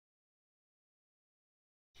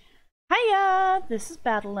Hiya! This is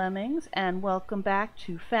Battle Lemmings, and welcome back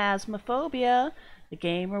to Phasmophobia, the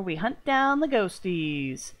game where we hunt down the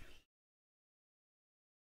ghosties.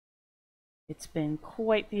 It's been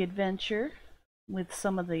quite the adventure with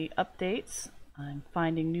some of the updates. I'm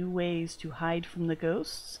finding new ways to hide from the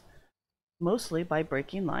ghosts, mostly by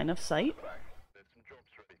breaking line of sight.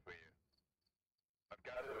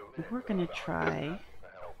 We're gonna try...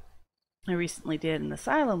 I recently did an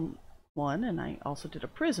asylum one, and I also did a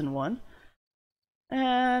prison one.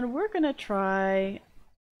 And we're gonna try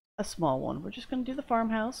a small one. We're just gonna do the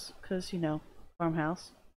farmhouse, because, you know,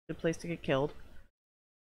 farmhouse, good place to get killed.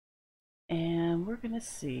 And we're gonna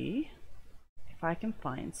see if I can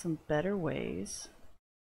find some better ways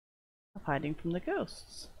of hiding from the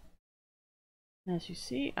ghosts. And as you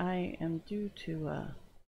see, I am due to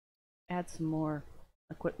add some more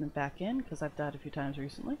equipment back in, because I've died a few times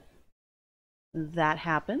recently. That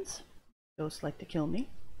happens. Ghosts like to kill me.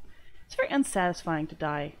 It's very unsatisfying to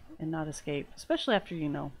die and not escape, especially after, you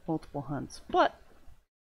know, multiple hunts. But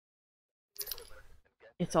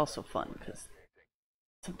it's also fun because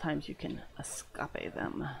sometimes you can escape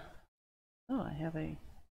them. Oh, I have a...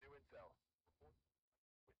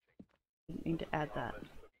 Didn't mean to add that.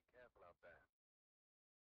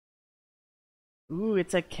 Ooh,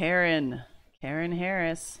 it's a Karen. Karen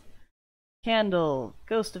Harris. Candle.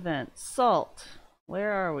 Ghost event. Salt.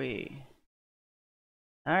 Where are we?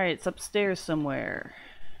 Alright, it's upstairs somewhere.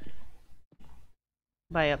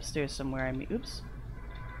 By upstairs somewhere, I mean... Oops.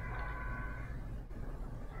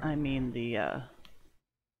 I mean the,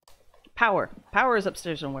 Power. Power is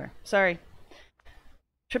upstairs somewhere. Sorry.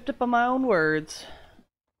 Tripped up on my own words.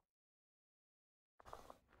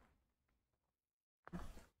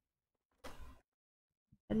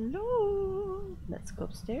 Hello! Let's go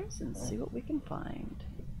upstairs and see what we can find.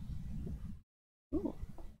 Ooh.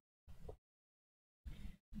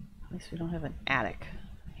 At least we don't have an attic.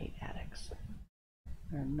 I hate attics.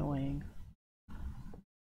 They're annoying.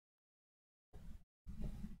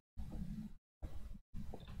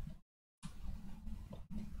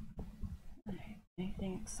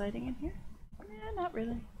 Anything exciting in here? Yeah, not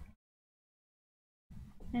really.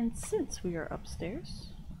 And since we are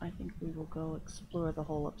upstairs, I think we will go explore the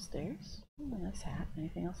whole upstairs. Ooh, a nice hat.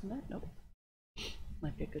 Anything else in there? Nope.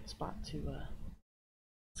 Might be a good spot to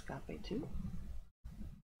escape to.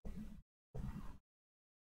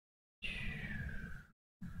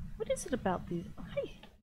 What is it about these? Hi.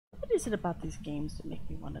 What is it about these games that make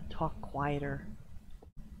me want to talk quieter?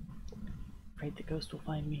 Afraid the ghost will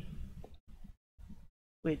find me.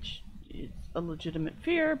 Which is a legitimate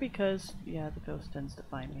fear because, yeah, the ghost tends to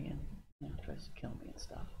find me and, you know, tries to kill me and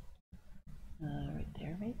stuff. Right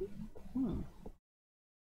there, maybe?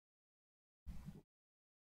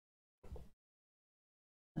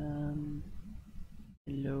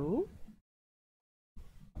 Hello?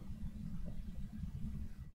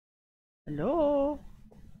 Hello?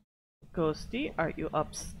 Ghosty, are you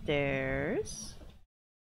upstairs?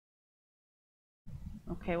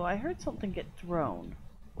 Okay, well, I heard something get thrown,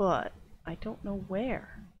 but I don't know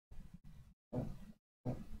where. I'm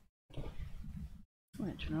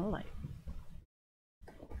gonna turn on a light.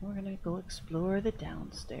 We're gonna go explore the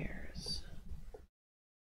downstairs.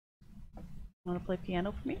 Wanna play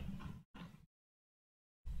piano for me?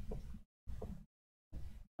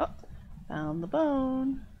 Oh, found the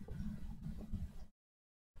bone.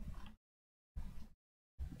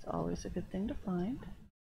 It's always a good thing to find.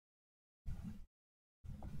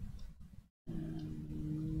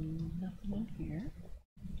 Nothing in here.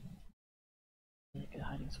 Really good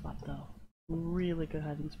hiding spot though. Really good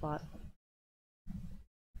hiding spot.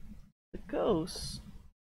 The ghosts,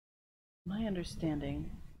 my understanding,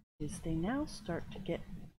 is they now start to get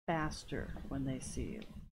faster when they see you.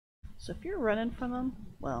 So if you're running from them,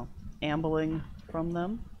 well, ambling from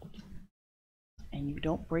them, and you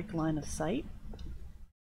don't break line of sight,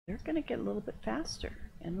 they're gonna get a little bit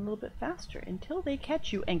faster and a little bit faster until they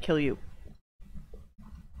catch you and kill you.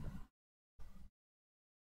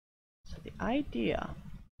 So the idea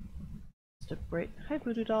is to break, hi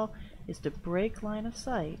Voodoo doll, is to break line of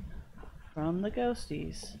sight from the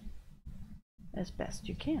ghosties as best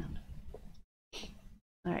you can.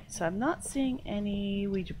 Alright, so I'm not seeing any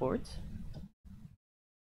Ouija boards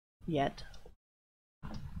yet.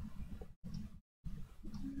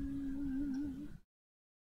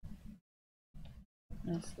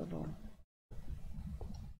 Nice little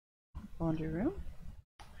laundry room.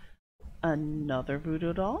 Another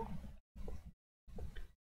voodoo doll.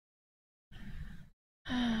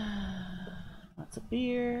 Lots of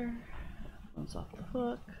beer. Phone's off the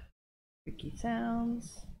hook. Creaky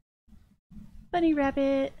sounds. Bunny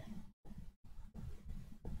rabbit.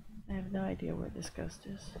 I have have no idea where this ghost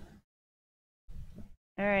is.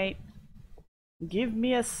 Alright. Give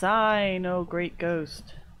me a sign, oh great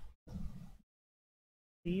ghost.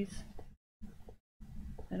 Please?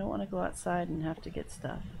 I don't want to go outside and have to get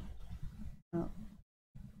stuff. Oh.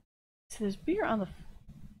 So there's beer on the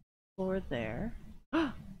floor there.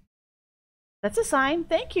 That's a sign.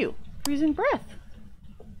 Thank you. Freezing breath.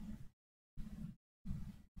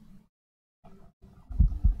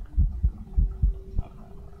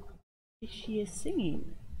 She is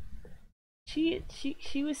singing. She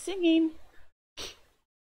was singing.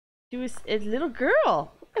 She was a little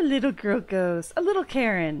girl. A little girl ghost. A little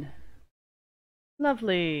Karen.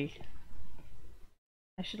 Lovely.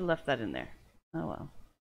 I should have left that in there. Oh well.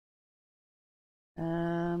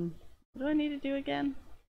 What do I need to do again?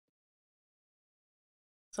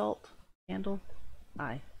 Salt, candle,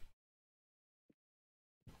 eye.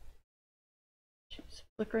 She's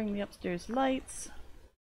flickering the upstairs lights.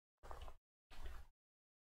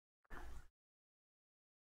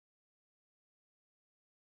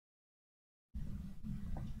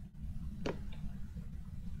 Did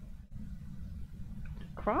the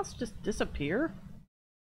cross just disappear?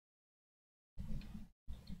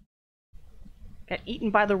 Got eaten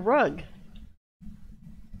by the rug.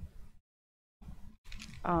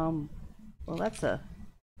 Well, that's a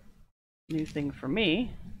new thing for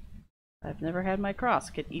me. I've never had my cross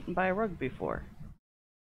get eaten by a rug before.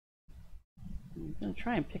 I'm gonna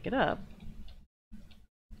try and pick it up,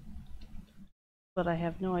 but I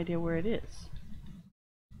have no idea where it is.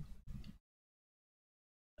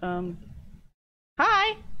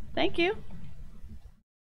 Hi! Thank you!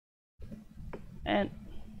 And...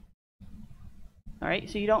 Alright,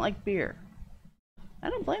 so you don't like beer. I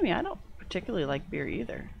don't blame you, I don't particularly like beer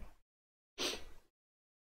either.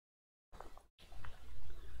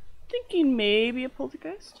 Thinking maybe a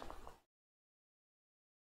poltergeist.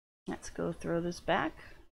 Let's go throw this back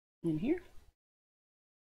in here.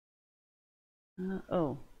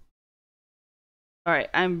 Oh. Alright,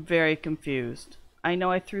 I'm very confused. I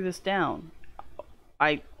know I threw this down.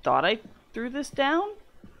 I thought I threw this down?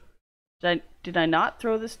 Did I not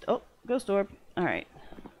throw this? Oh, ghost orb. Alright.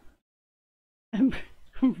 I'm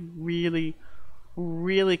really,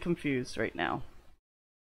 really confused right now.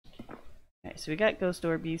 Okay, so we got ghost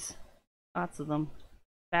orbies. Lots of them.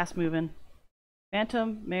 Fast moving.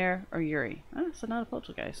 Phantom, Mare, or Yuri. Oh, so not a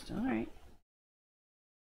poltergeist. Alright.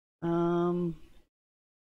 I'm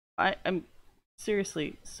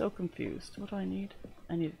seriously so confused. What do I need?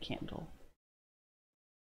 I need a candle.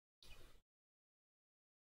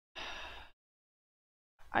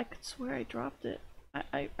 I could swear I dropped it.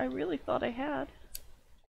 I really thought I had.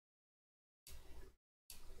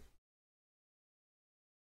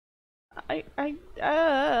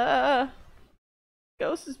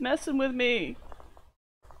 Ghost is messing with me.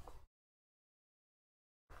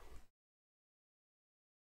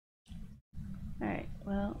 Alright,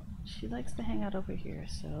 well, she likes to hang out over here,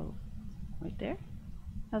 so right there?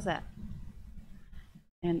 How's that?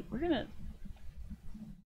 And we're gonna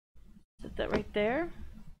set that right there,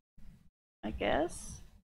 I guess.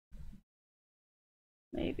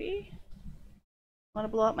 Maybe? Wanna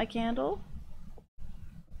blow out my candle?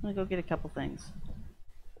 I'm gonna go get a couple things.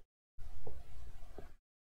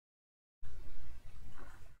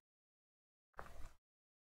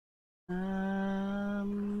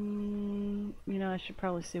 You know, I should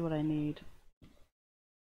probably see what I need.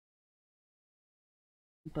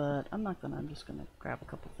 But I'm not gonna, I'm just gonna grab a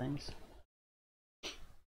couple things.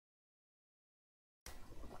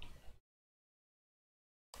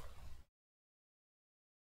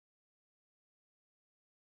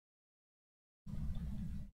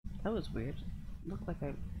 That was weird. It looked like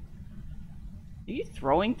Are you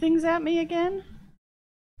throwing things at me again?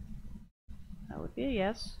 That would be a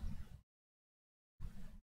yes.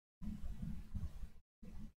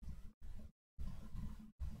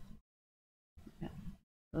 Yeah.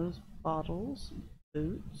 Those bottles, and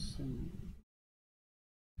boots, and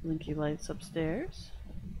blinky lights upstairs.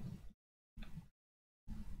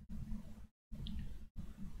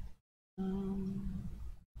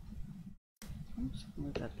 I'm just gonna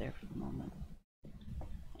leave that there for the moment.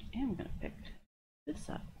 And I'm gonna pick this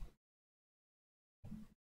up.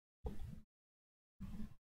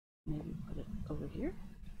 Maybe put it over here.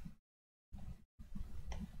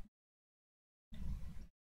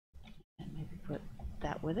 And maybe put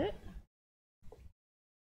that with it.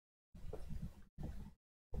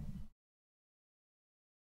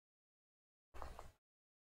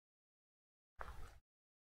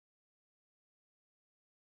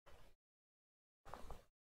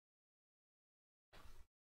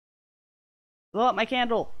 Blow up my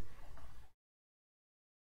candle!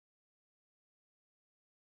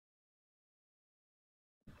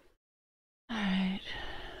 Alright.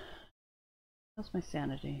 How's my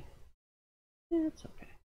sanity? Yeah, it's okay.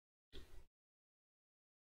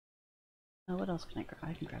 Oh, what else can I grab?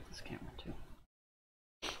 I can grab this camera too.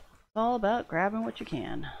 It's all about grabbing what you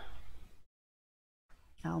can.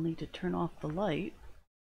 I'll need to turn off the light.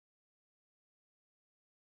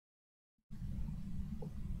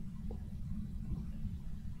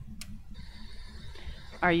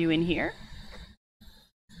 Are you in here?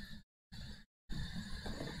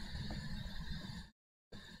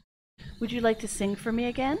 Would you like to sing for me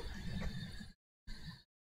again?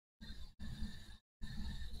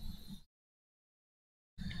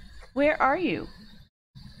 Where are you?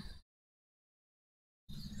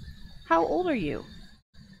 How old are you?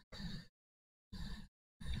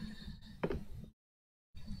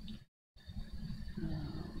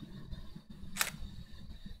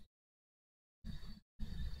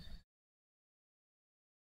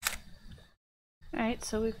 Alright,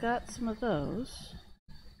 so we've got some of those.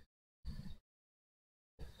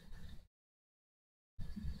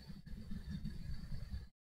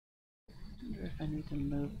 I wonder if I need to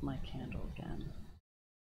move my candle again.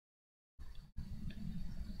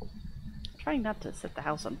 I'm trying not to set the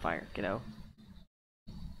house on fire, kiddo.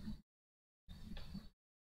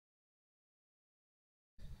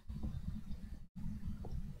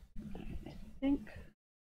 I think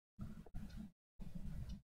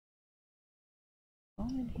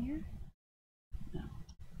phone in here? No.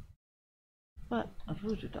 But a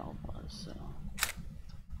voodoo doll was, so.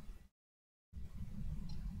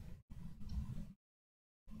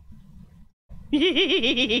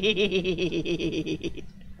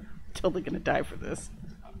 Totally gonna die for this.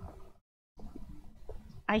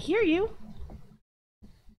 I hear you.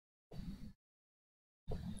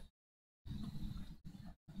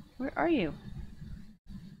 Where are you?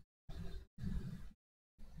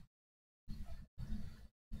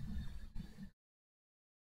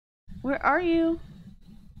 Where are you?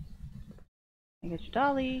 I got your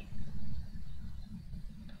dolly.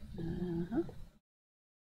 Uh-huh.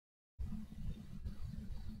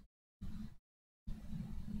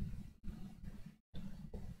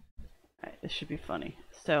 Alright, this should be funny.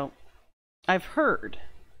 So, I've heard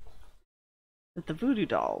that the voodoo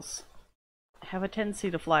dolls have a tendency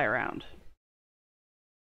to fly around.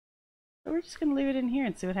 So we're just going to leave it in here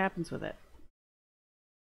and see what happens with it.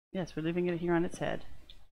 Yes, we're leaving it here on its head.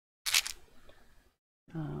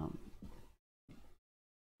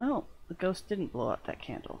 Oh, the ghost didn't blow out that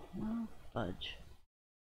candle. Well, fudge.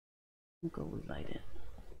 We'll go relight it.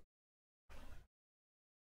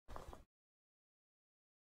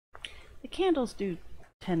 The candles do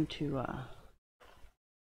tend to,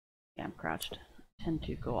 yeah, I'm crouched, tend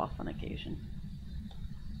to go off on occasion.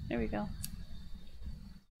 There we go.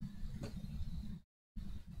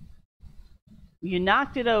 You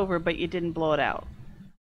knocked it over, but you didn't blow it out.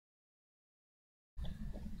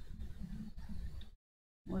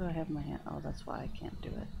 What do I have in my hand? Oh, that's why I can't do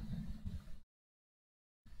it.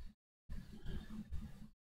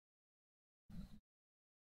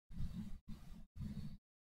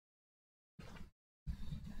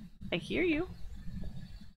 I hear you.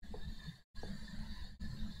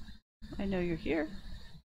 I know you're here.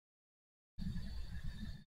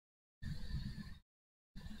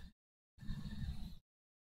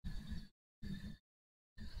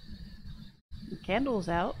 The candle's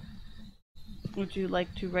out. Would you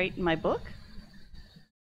like to write in my book?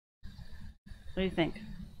 What do you think?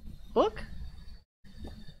 Book?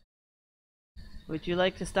 Would you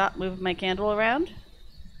like to stop moving my candle around?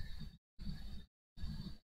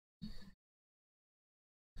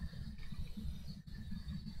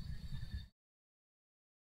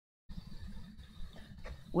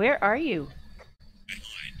 Where are you?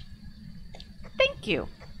 Thank you.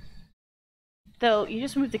 Though, you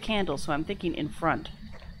just moved the candle, so I'm thinking in front.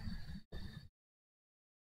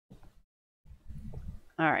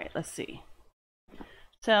 Alright, let's see.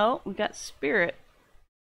 So, we got spirit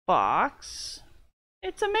box.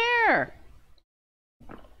 It's a mare!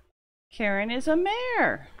 Karen is a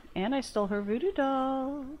mare! And I stole her voodoo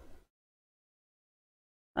doll.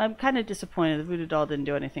 I'm kind of disappointed the voodoo doll didn't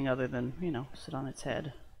do anything other than, you know, sit on its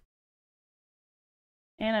head.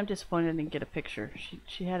 And I'm disappointed I didn't get a picture.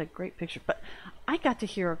 She had a great picture, but I got to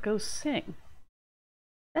hear a ghost sing.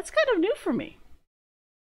 That's kind of new for me.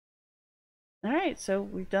 Alright, so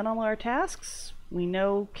we've done all our tasks. We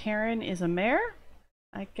know Karen is a mare.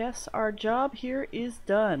 I guess our job here is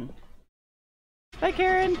done. Bye,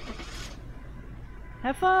 Karen!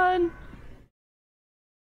 Have fun!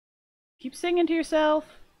 Keep singing to yourself.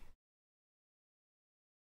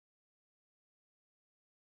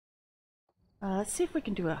 Let's see if we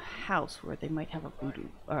can do a house where they might have a voodoo,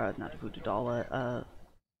 not a voodoo doll, what are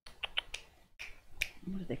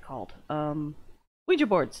they called? Ouija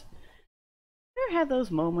boards. You ever had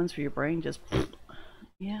those moments where your brain just,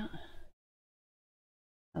 yeah.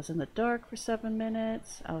 I was in the dark for 7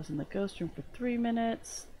 minutes. I was in the ghost room for 3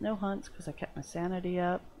 minutes. No hunts because I kept my sanity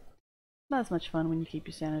up. Not as much fun when you keep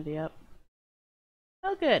your sanity up.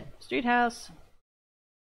 Oh good, street house.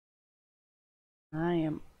 I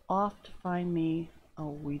am off to find me a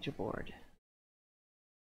Ouija board.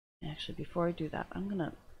 Actually, before I do that, I'm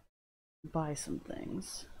gonna buy some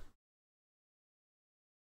things.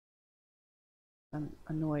 I'm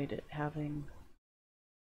annoyed at having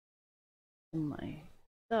my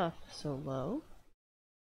stuff so low.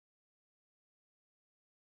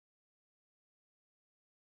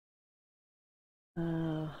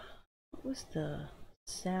 What was the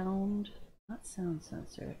sound? Not sound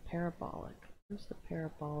sensor, parabolic. Where's the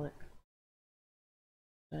parabolic?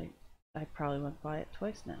 I probably went by it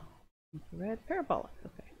twice now. Infrared, parabolic,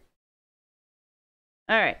 okay.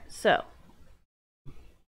 Alright, so.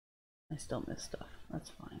 I still miss stuff,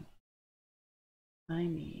 that's fine. I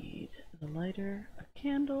need the lighter, a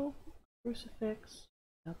candle, a crucifix,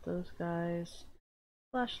 got those guys,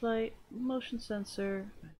 flashlight, motion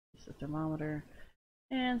sensor, the thermometer,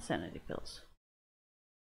 and sanity pills.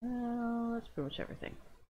 Well, that's pretty much everything.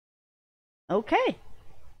 Okay,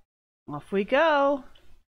 off we go.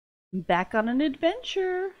 Back on an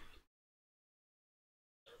adventure.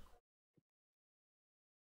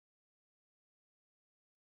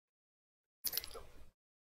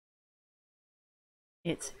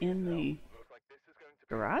 It's in the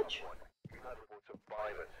garage.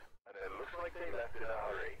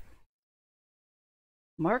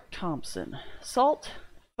 Mark Thompson. Salt,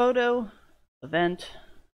 photo, event.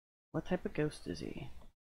 What type of ghost is he?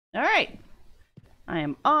 Alright. I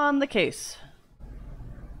am on the case.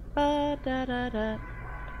 Ba da da da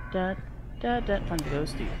da da da. Fun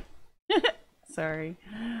ghosty. Sorry.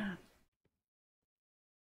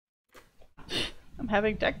 I'm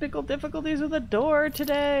having technical difficulties with the door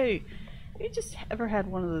today. You just ever had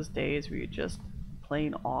one of those days where you're just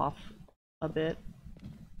plain off a bit?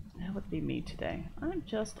 That would be me today. I'm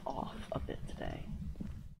just off a bit today.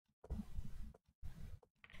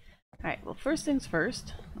 Alright, well first things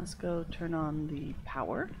first, let's go turn on the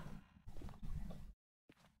power,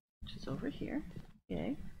 which is over here.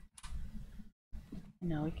 Yay.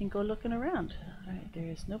 Now we can go looking around. Alright, there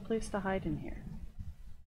is no place to hide in here.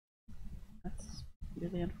 That's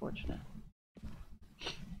really unfortunate.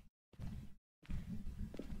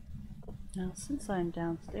 Now since I'm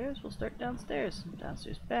downstairs, we'll start downstairs.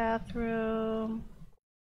 Downstairs bathroom.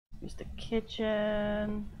 Here's the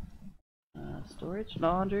kitchen. Storage,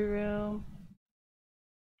 laundry room.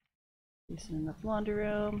 Decent enough laundry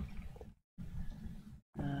room.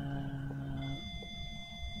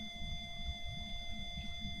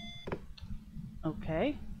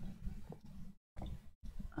 Okay.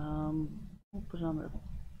 We'll put it on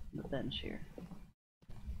the bench here.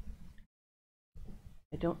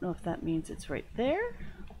 I don't know if that means it's right there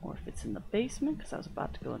or if it's in the basement, because I was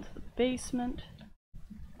about to go into the basement.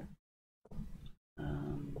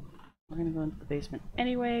 We're gonna go into the basement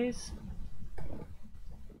anyways.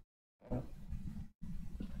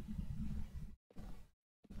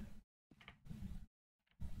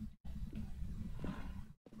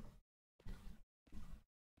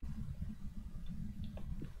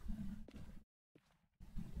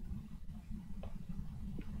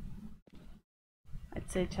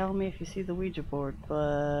 I'd say tell me if you see the Ouija board,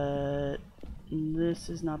 but this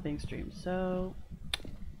is not being streamed, so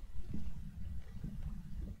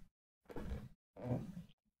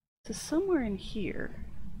somewhere in here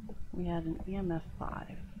we had an EMF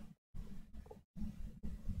 5.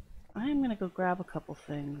 I'm gonna go grab a couple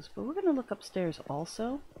things, but we're gonna look upstairs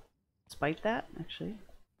also, despite that, actually.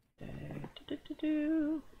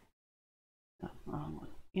 Oh, wrong one.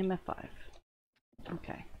 EMF 5.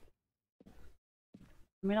 Okay.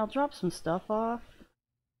 I mean, I'll drop some stuff off,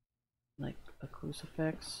 like a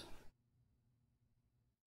crucifix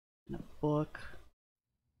and a book.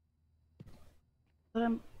 But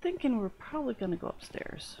I'm thinking we're probably gonna go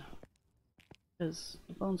upstairs. Because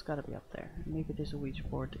the bone's gotta be up there. Maybe there's a Ouija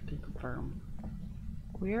board that can confirm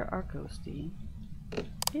where our ghosty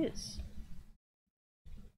is.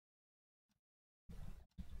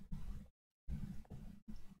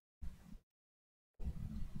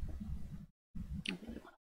 I really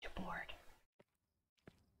want a Ouija board.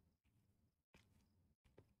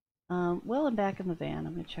 Well, I'm back in the van.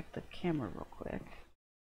 I'm gonna check the camera real quick.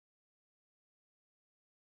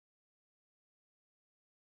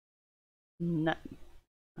 Nothing.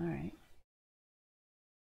 Alright.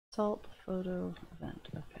 Salt photo event.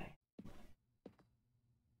 Okay.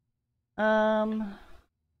 I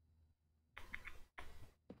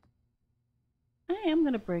am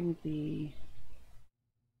going to bring the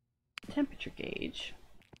temperature gauge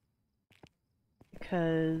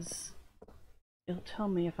because it'll tell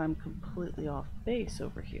me if I'm completely off base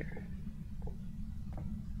over here.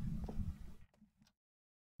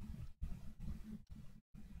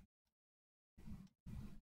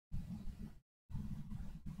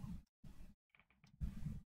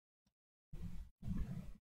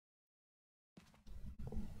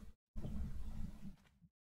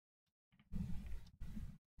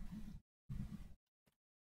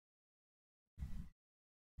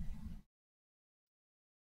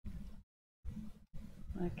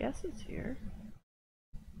 I guess it's here.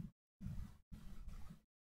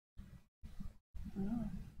 Oh,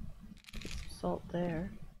 salt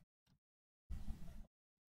there.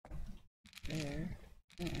 There.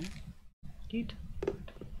 There. Yeet.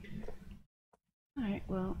 Alright,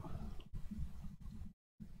 well.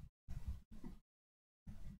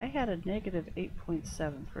 I had a negative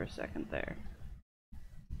 8.7 for a second there.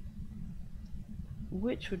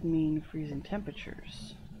 Which would mean freezing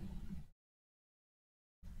temperatures.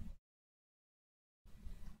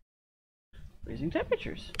 Freezing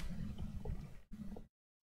temperatures.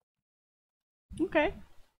 Okay.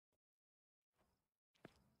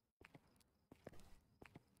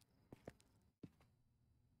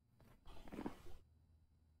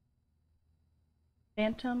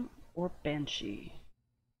 Phantom or Banshee?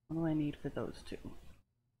 What do I need for those two?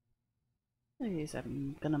 Please,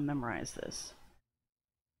 I'm gonna memorize this.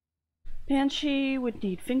 Banshee would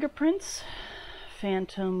need fingerprints.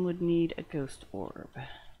 Phantom would need a ghost orb.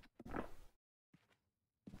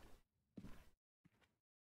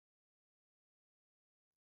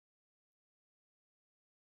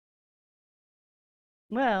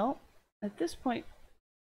 Well, at this point,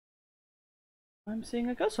 I'm seeing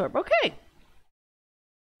a ghost orb. Okay!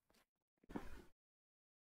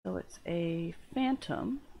 So it's a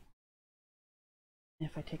phantom.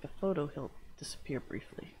 If I take a photo, he'll disappear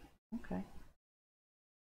briefly. Okay.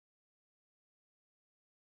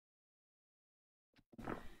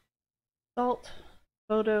 Salt,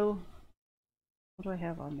 photo. What do I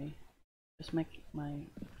have on me? Just my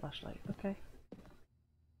flashlight. Okay.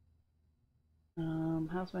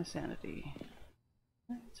 How's my sanity?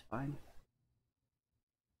 It's fine.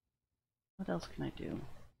 What else can I do?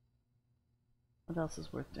 What else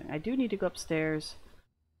is worth doing? I do need to go upstairs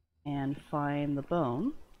and find the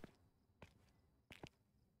bone.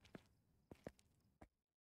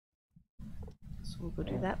 So we'll go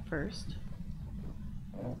do that first.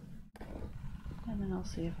 And then I'll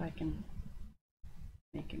see if I can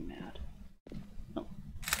make him mad. Oh.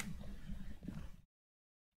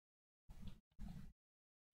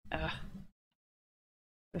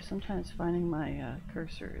 But sometimes finding my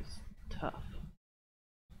cursor is tough.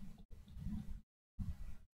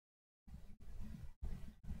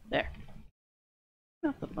 There.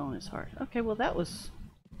 Not the bone is hard. Okay, well that was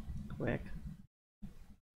quick.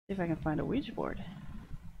 See if I can find a Ouija board.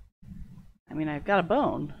 I mean, I've got a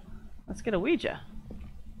bone. Let's get a Ouija.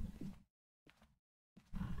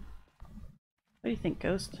 What do you think,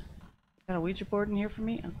 Ghost? Got a Ouija board in here for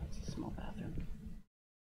me? Oh, it's a small bathroom.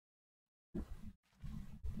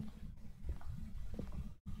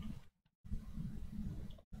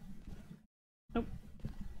 Nope.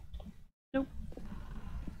 Nope.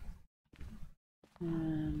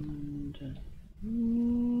 And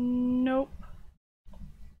nope.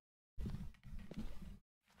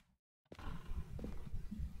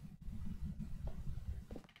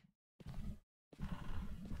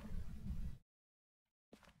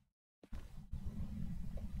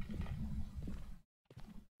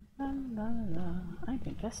 La, la, la. I'm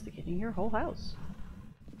investigating your whole house.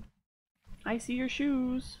 I see your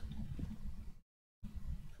shoes.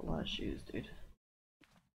 That's a lot of shoes, dude.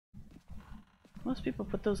 Most people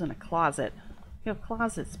put those in a closet. You have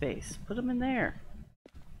closet space. Put them in there.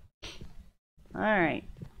 Alright.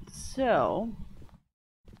 So.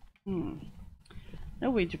 No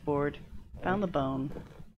Ouija board. Found the bone.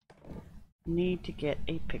 Need to get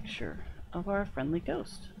a picture of our friendly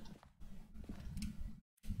ghost.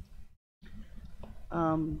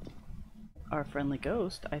 Our friendly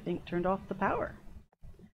ghost, I think, turned off the power.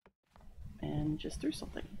 And just threw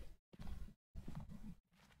something.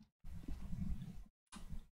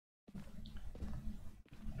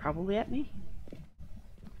 Probably at me.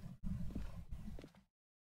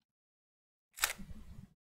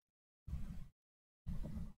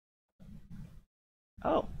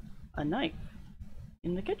 Oh, a knife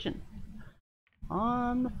in the kitchen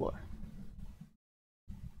on the floor.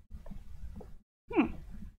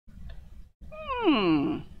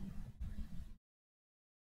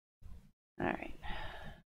 Alright.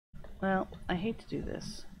 Well, I hate to do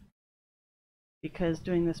this, because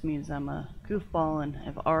doing this means I'm a goofball and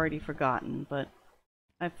have already forgotten, but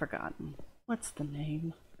I've forgotten. What's the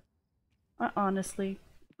name? Honestly,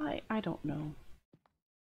 I don't know.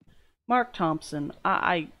 Mark Thompson.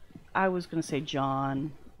 I was gonna say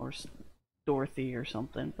John or Dorothy or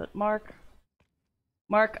something, but Mark,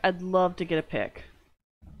 I'd love to get a pic.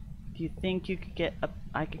 Do you think you could get a?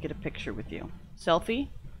 I could get a picture with you. Selfie?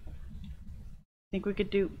 Think we could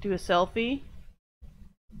do a selfie?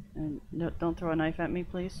 And no, don't throw a knife at me,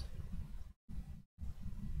 please.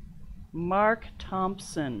 Mark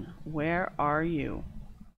Thompson, where are you?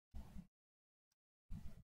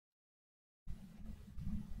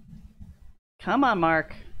 Come on,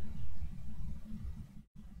 Mark.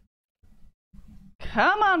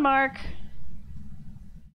 Come on, Mark.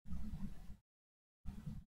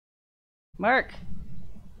 Mark,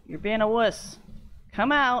 you're being a wuss.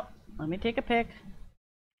 Come out. Let me take a pic.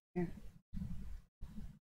 Here.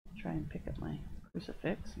 Try and pick up my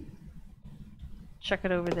crucifix and chuck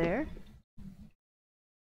it over there.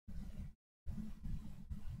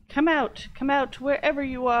 Come out wherever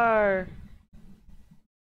you are.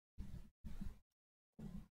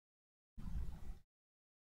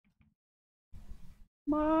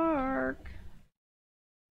 Mark.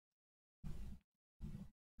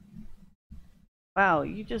 Wow,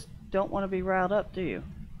 you just don't want to be riled up, do you?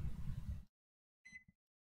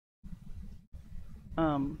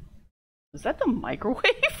 Is that the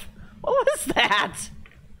microwave? What was that?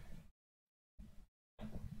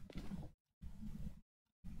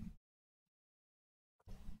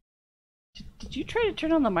 Did you try to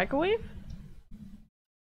turn on the microwave?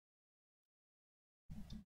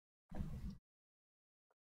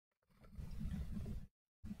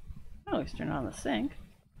 Oh, he's turning on the sink.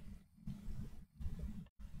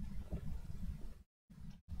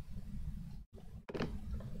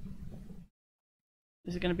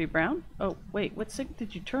 Is it going to be brown? Oh, wait, what sink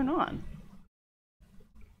did you turn on?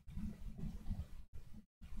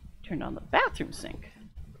 Turned on the bathroom sink.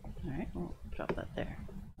 Alright, we'll drop that there.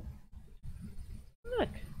 Look!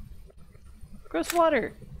 Gross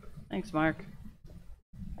water! Thanks, Mark.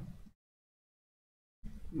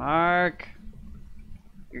 Mark!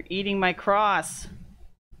 You're eating my cross!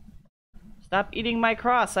 Stop eating my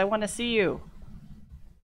cross, I want to see you!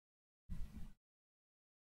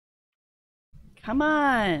 Come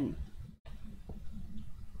on!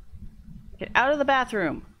 Get out of the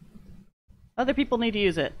bathroom! Other people need to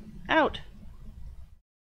use it. Out!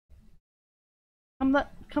 Come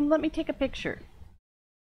let me take a picture.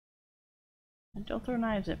 And don't throw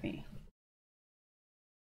knives at me.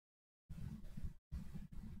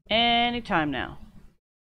 Anytime now.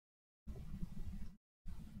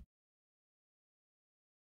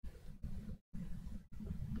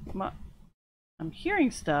 Come on. I'm hearing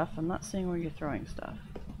stuff. I'm not seeing where you're throwing stuff.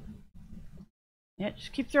 Yeah,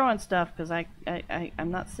 just keep throwing stuff because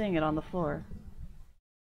I'm not seeing it on the floor.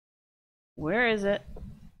 Where is it?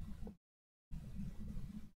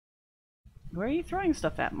 Where are you throwing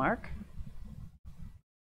stuff at, Mark?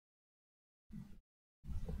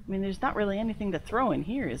 I mean, there's not really anything to throw in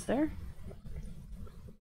here, is there?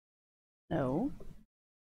 No.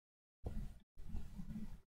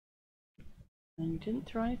 And you didn't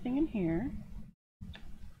throw anything in here.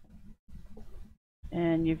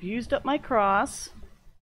 And you've used up my cross.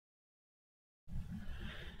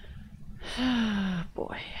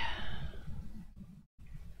 Boy.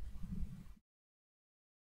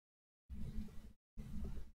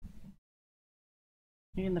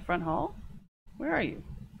 You in the front hall? Where are you?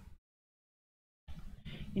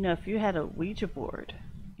 You know, if you had a Ouija board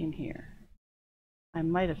in here, I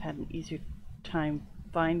might have had an easier time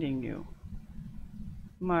finding you.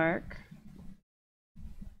 Mark,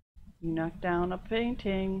 you knocked down a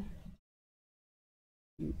painting.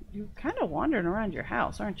 You're kind of wandering around your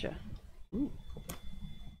house, aren't you? Ooh.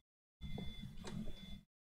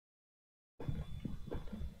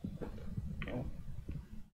 Oh.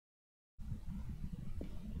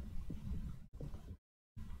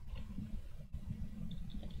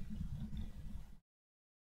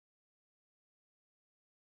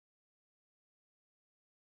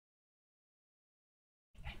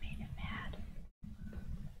 I made him mad.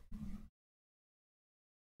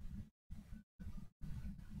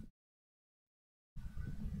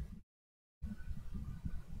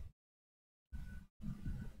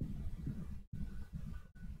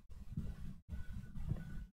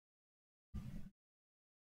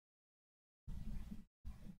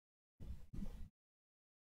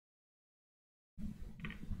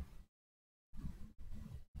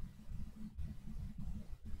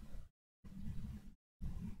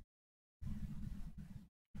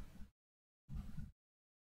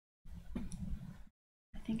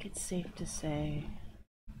 think it's safe to say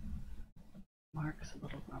Mark's a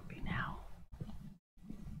little grumpy now.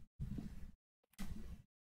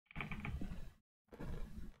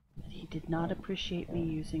 He did not appreciate me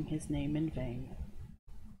using his name in vain.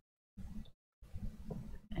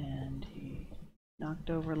 And he knocked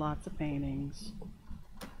over lots of paintings.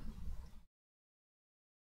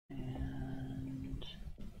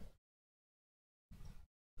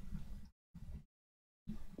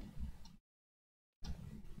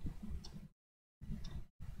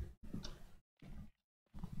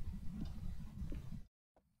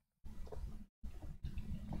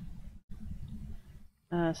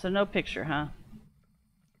 And so no picture, huh?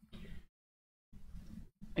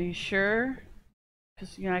 Are you sure?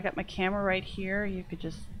 Because, you know, I got my camera right here. You could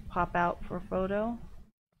just pop out for a photo.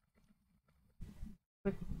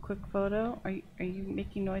 Quick photo. Are you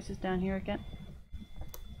making noises down here again?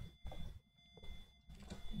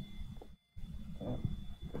 I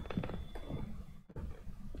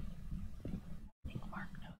think Mark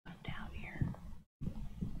knows I'm down here.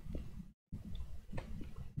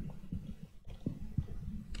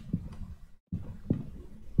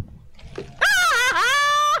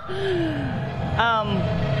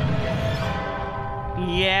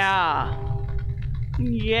 Yeah.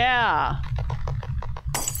 Yeah.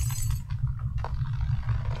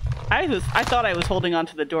 I thought I was holding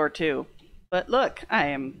onto the door too. But look, I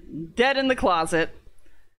am dead in the closet.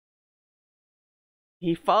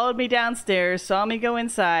 He followed me downstairs, saw me go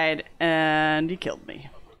inside, and he killed me.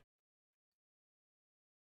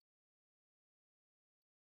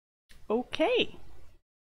 Okay.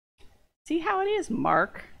 See how it is,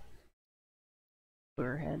 Mark.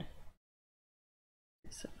 Burrhead.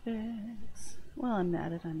 Crucifix. Well, I'm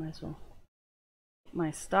at it. I might as well get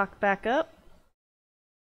my stock back up.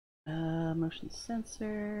 Motion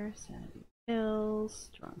sensor, sanity pills,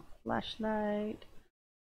 strong flashlight.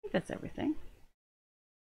 I think that's everything.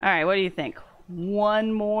 Alright, what do you think?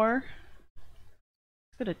 One more?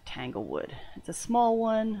 Let's go to Tanglewood. It's a small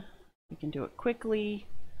one. We can do it quickly.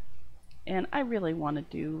 And I really want to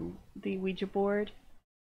do the Ouija board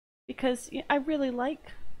because I really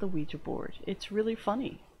like the Ouija board. It's really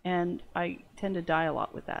funny. And I tend to die a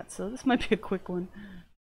lot with that. So this might be a quick one.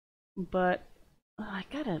 But I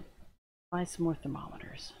gotta buy some more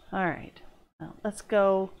thermometers. Alright, well, let's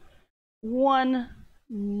go one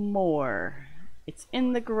more. It's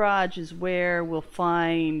in the garage is where we'll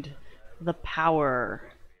find the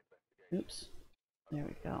power. Oops, there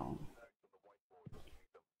we go.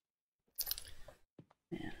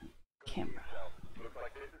 Man, camera. Looks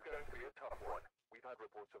like this is going to be a tough one. We've had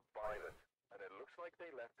reports of violence, and it looks like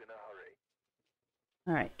they left in a hurry.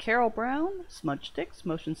 Alright, Carol Brown, smudge sticks,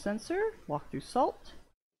 motion sensor, walk through salt.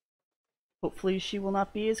 Hopefully she will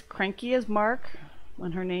not be as cranky as Mark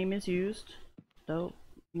when her name is used. Though,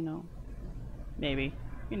 you know, maybe.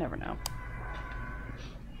 You never know.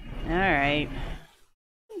 Alright.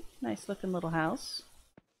 Nice looking little house.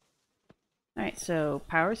 Alright, so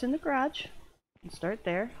power's in the garage. We'll start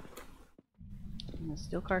there. And the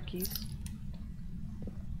steel car keys.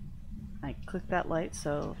 I click that light,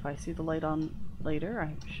 so if I see the light on later,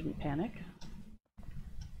 I shouldn't panic.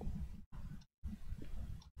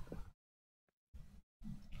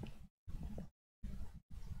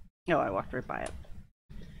 Oh, I walked right by it.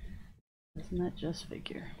 Doesn't that just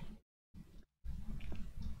figure?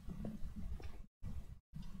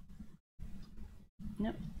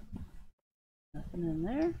 Nope. Nothing in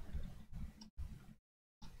there.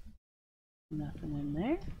 Nothing in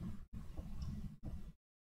there.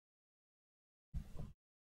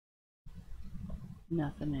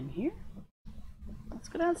 Nothing in here. Let's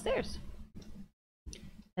go downstairs.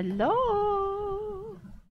 Hello?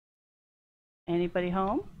 Anybody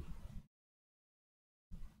home?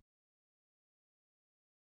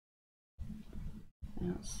 I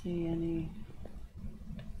don't see any.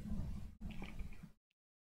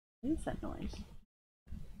 What is that noise?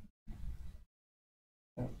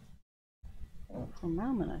 For a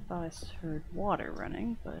moment I thought I heard water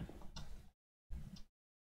running, but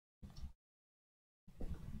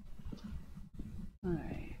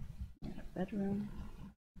alright, in a bedroom.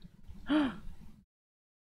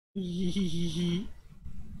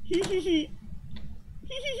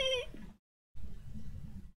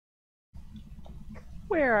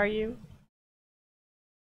 Where are you?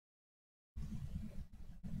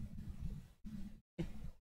 It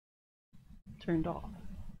turned off.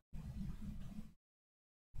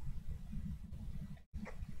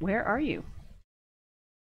 Where are you?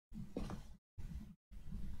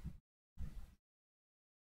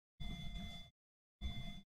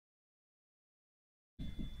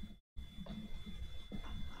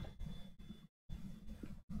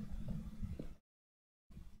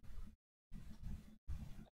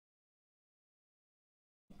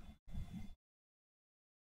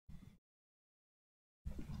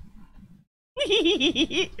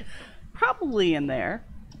 Probably in there.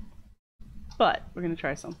 But we're going to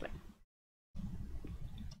try something.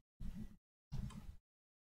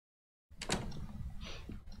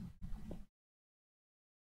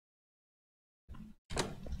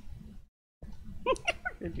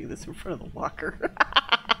 We're going to do this in front of the locker.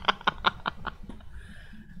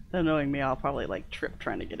 Knowing me, I'll probably like trip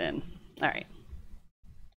trying to get in. Alright.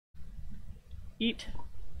 Eat.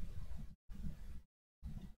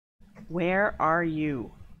 Where are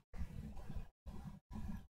you?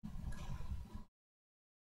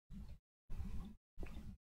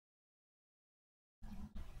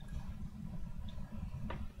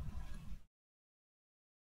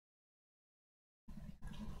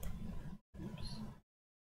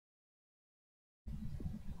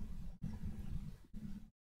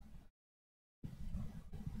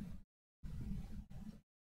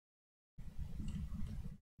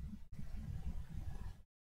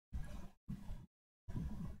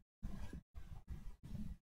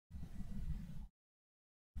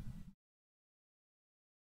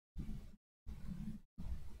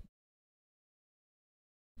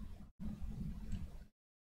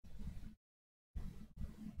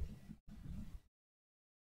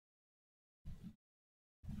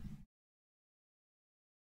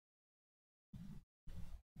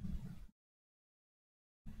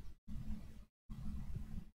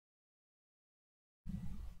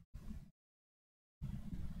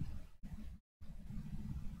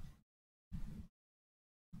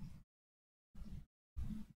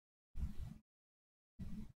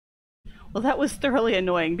 Well, that was thoroughly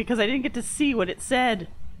annoying because I didn't get to see what it said.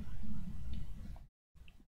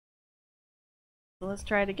 So let's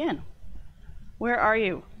try it again. Where are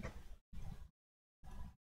you?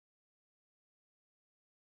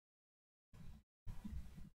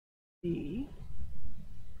 B.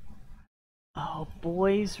 Oh,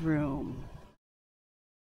 boys' room.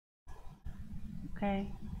 Okay.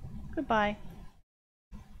 Goodbye.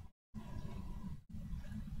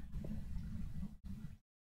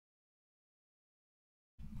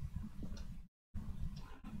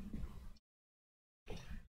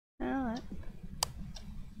 Well, that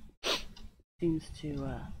seems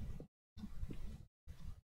to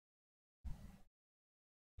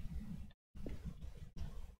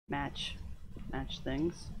match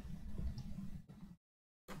things.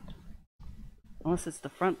 Unless it's the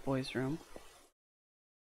front boys' room.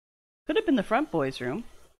 Could have been the front boys' room.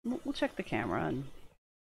 We'll check the camera. And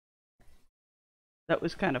that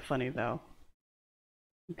was kind of funny, though.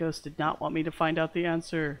 The ghost did not want me to find out the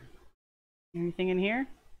answer. Anything in here?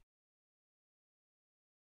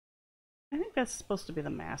 I think that's supposed to be the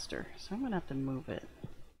master, so I'm gonna have to move it.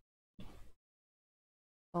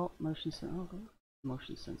 Oh, motion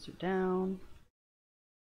sensor down,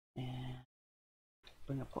 and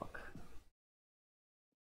bring a book.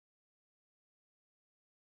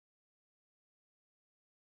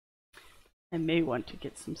 I may want to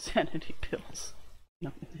get some sanity pills in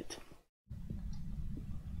a minute.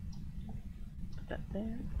 Put that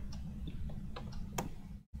there.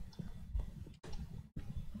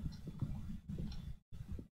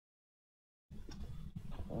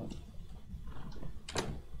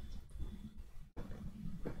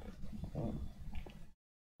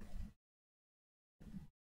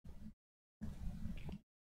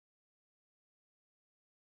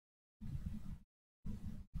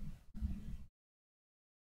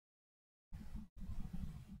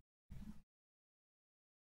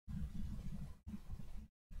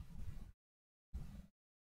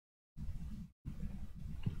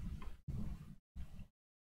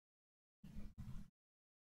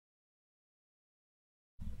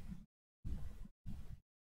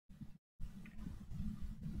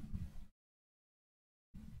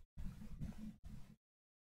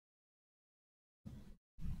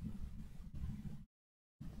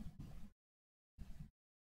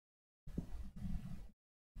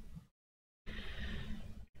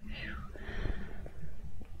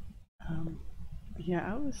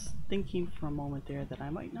 Yeah, I was thinking for a moment there that I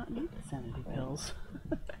might not need the sanity pills.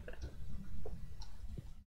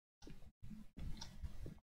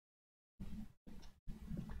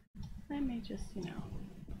 I may just,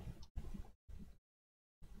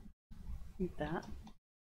 eat that.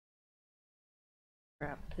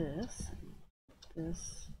 Grab this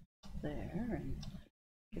there, and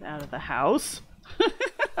get out of the house.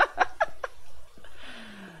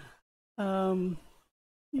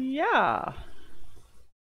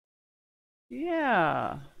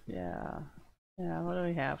 Yeah. What do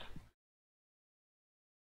we have?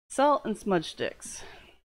 Salt and smudge sticks.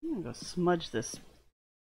 I'm gonna go smudge this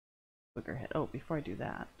booger head. Oh, before I do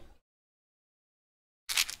that,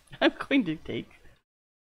 I'm going to take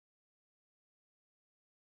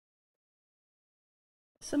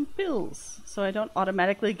some pills so I don't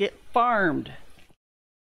automatically get farmed.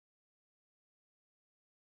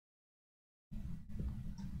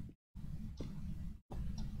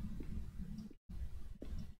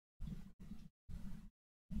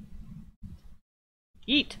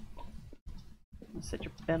 Eat! I'll set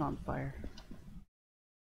your bed on fire.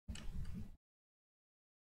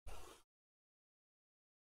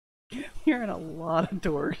 You're in a lot of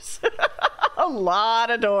doors. A lot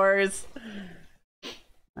of doors.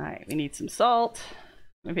 Alright, we need some salt.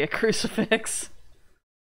 Maybe a crucifix.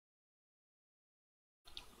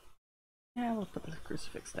 Yeah, we'll put the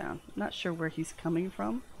crucifix down. I'm not sure where he's coming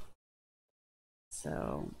from.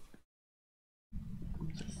 So, I'll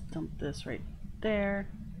just dump this right there.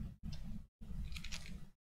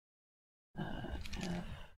 F.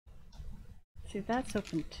 See, that's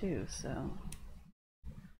open too, so...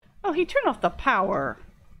 Oh, he turned off the power!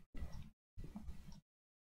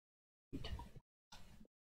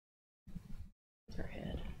 Her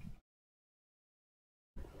head.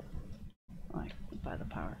 Oh, I can buy the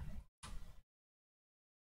power.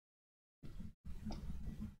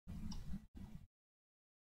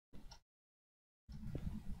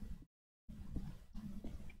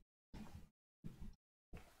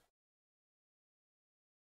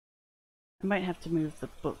 I might have to move the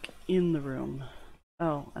book in the room.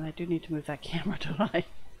 Oh, and I do need to move that camera, don't I?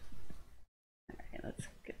 Alright, let's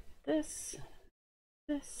get this.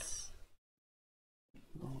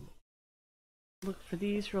 We'll look for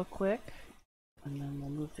these real quick. And then we'll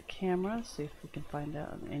move the camera, see if we can find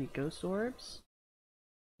out any ghost orbs.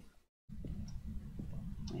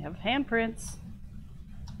 We have handprints.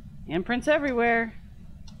 Handprints everywhere.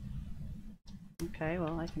 Okay,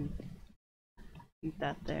 well I can leave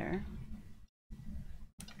that there.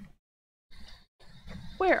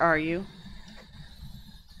 Where are you?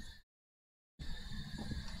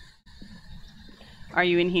 Are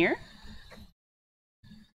you in here?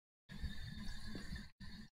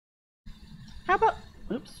 How about...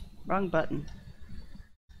 Oops, wrong button.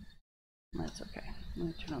 That's okay. Let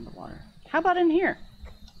me turn on the water. How about in here?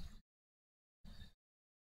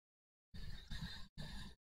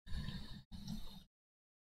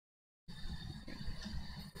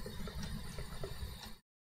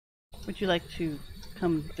 Would you like to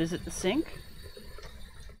come visit the sink?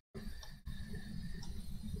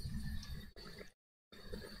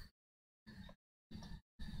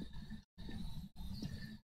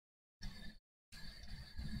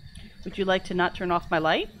 Would you like to not turn off my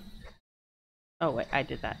light? Oh wait, I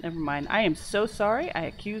did that. Never mind. I am so sorry. I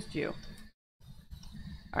accused you.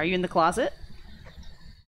 Are you in the closet?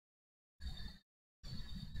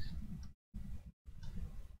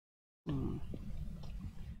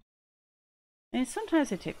 And sometimes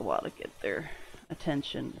they take a while to get their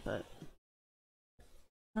attention, but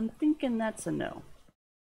I'm thinking that's a no.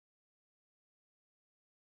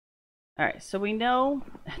 Alright, so we know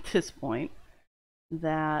at this point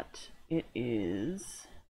that it is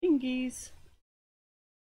fingies.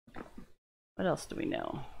 What else do we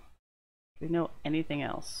know? Do we know anything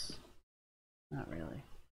else? Not really.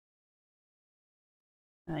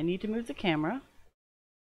 I need to move the camera.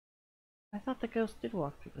 I thought the ghost did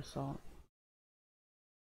walk through the salt.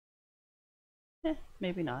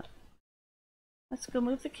 Maybe not. Let's go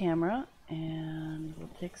move the camera and we'll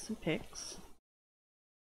take some pics.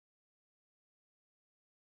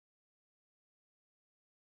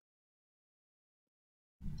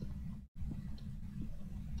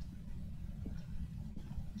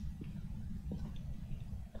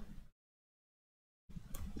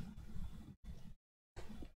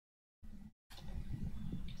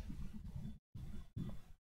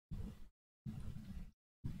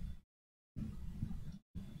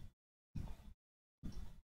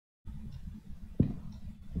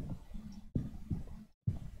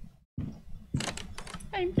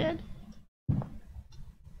 I'm dead.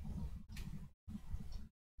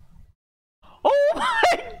 Oh my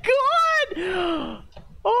god!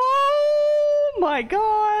 Oh my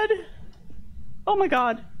god! Oh my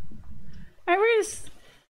god. I really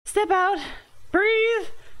step out, breathe,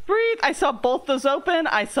 breathe. I saw both those open.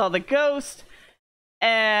 I saw the ghost,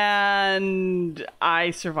 and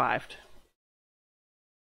I survived.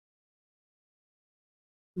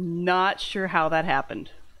 Not sure how that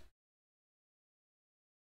happened.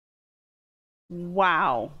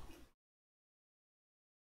 Wow.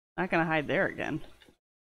 Not gonna hide there again.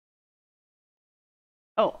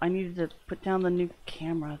 Oh, I needed to put down the new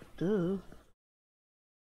camera. Duh.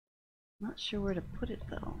 Not sure where to put it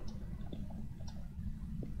though.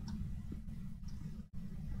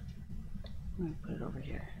 I'm gonna put it over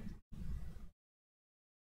here.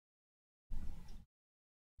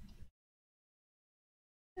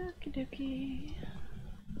 Okie dokie.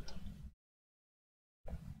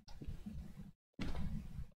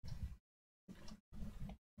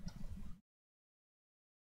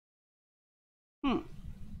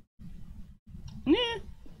 Yeah.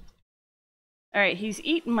 Alright, he's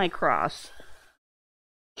eaten my cross.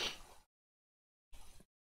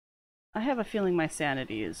 I have a feeling my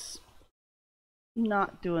sanity is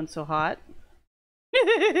not doing so hot.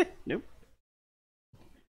 Nope.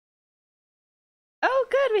 Oh,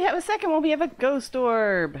 good. We have a second one. We have a ghost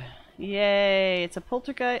orb. Yay. It's a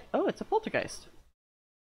poltergeist. Oh, it's a poltergeist.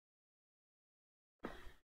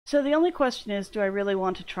 So the only question is, do I really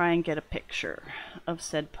want to try and get a picture of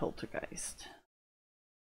said poltergeist?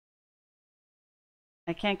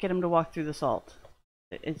 I can't get him to walk through the salt.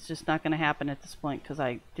 It's just not going to happen at this point because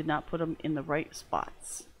I did not put him in the right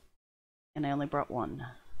spots. And I only brought one.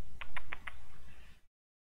 I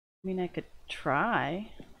mean, I could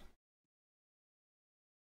try.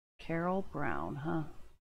 Carol Brown, huh?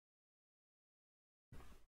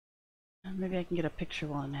 Maybe I can get a picture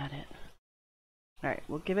while I'm at it. Alright,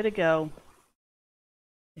 we'll give it a go.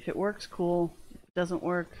 If it works, cool. If it doesn't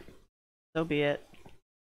work, so be it.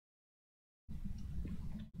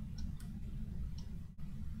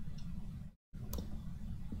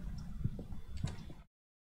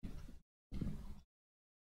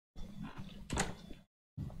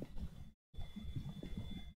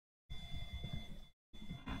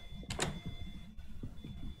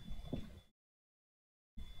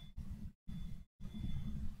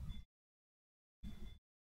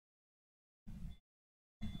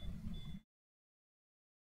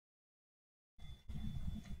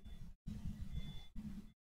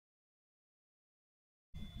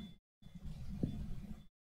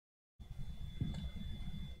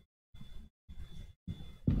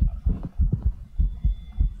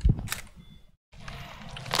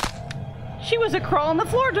 She was a crawl on the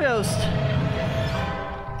floor ghost.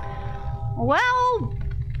 Well,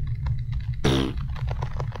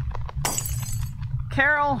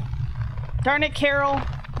 Carol. Darn it, Carol.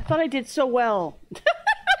 I thought I did so well.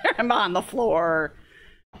 I'm on the floor.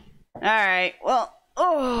 Alright, well,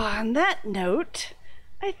 on that note,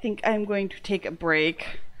 I think I'm going to take a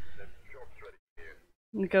break.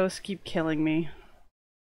 The ghosts keep killing me.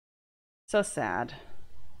 So sad.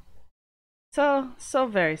 So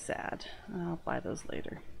very sad. I'll buy those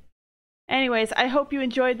later. Anyways, I hope you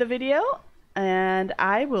enjoyed the video, and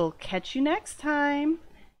I will catch you next time.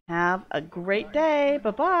 Have a great day.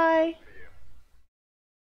 Bye-bye.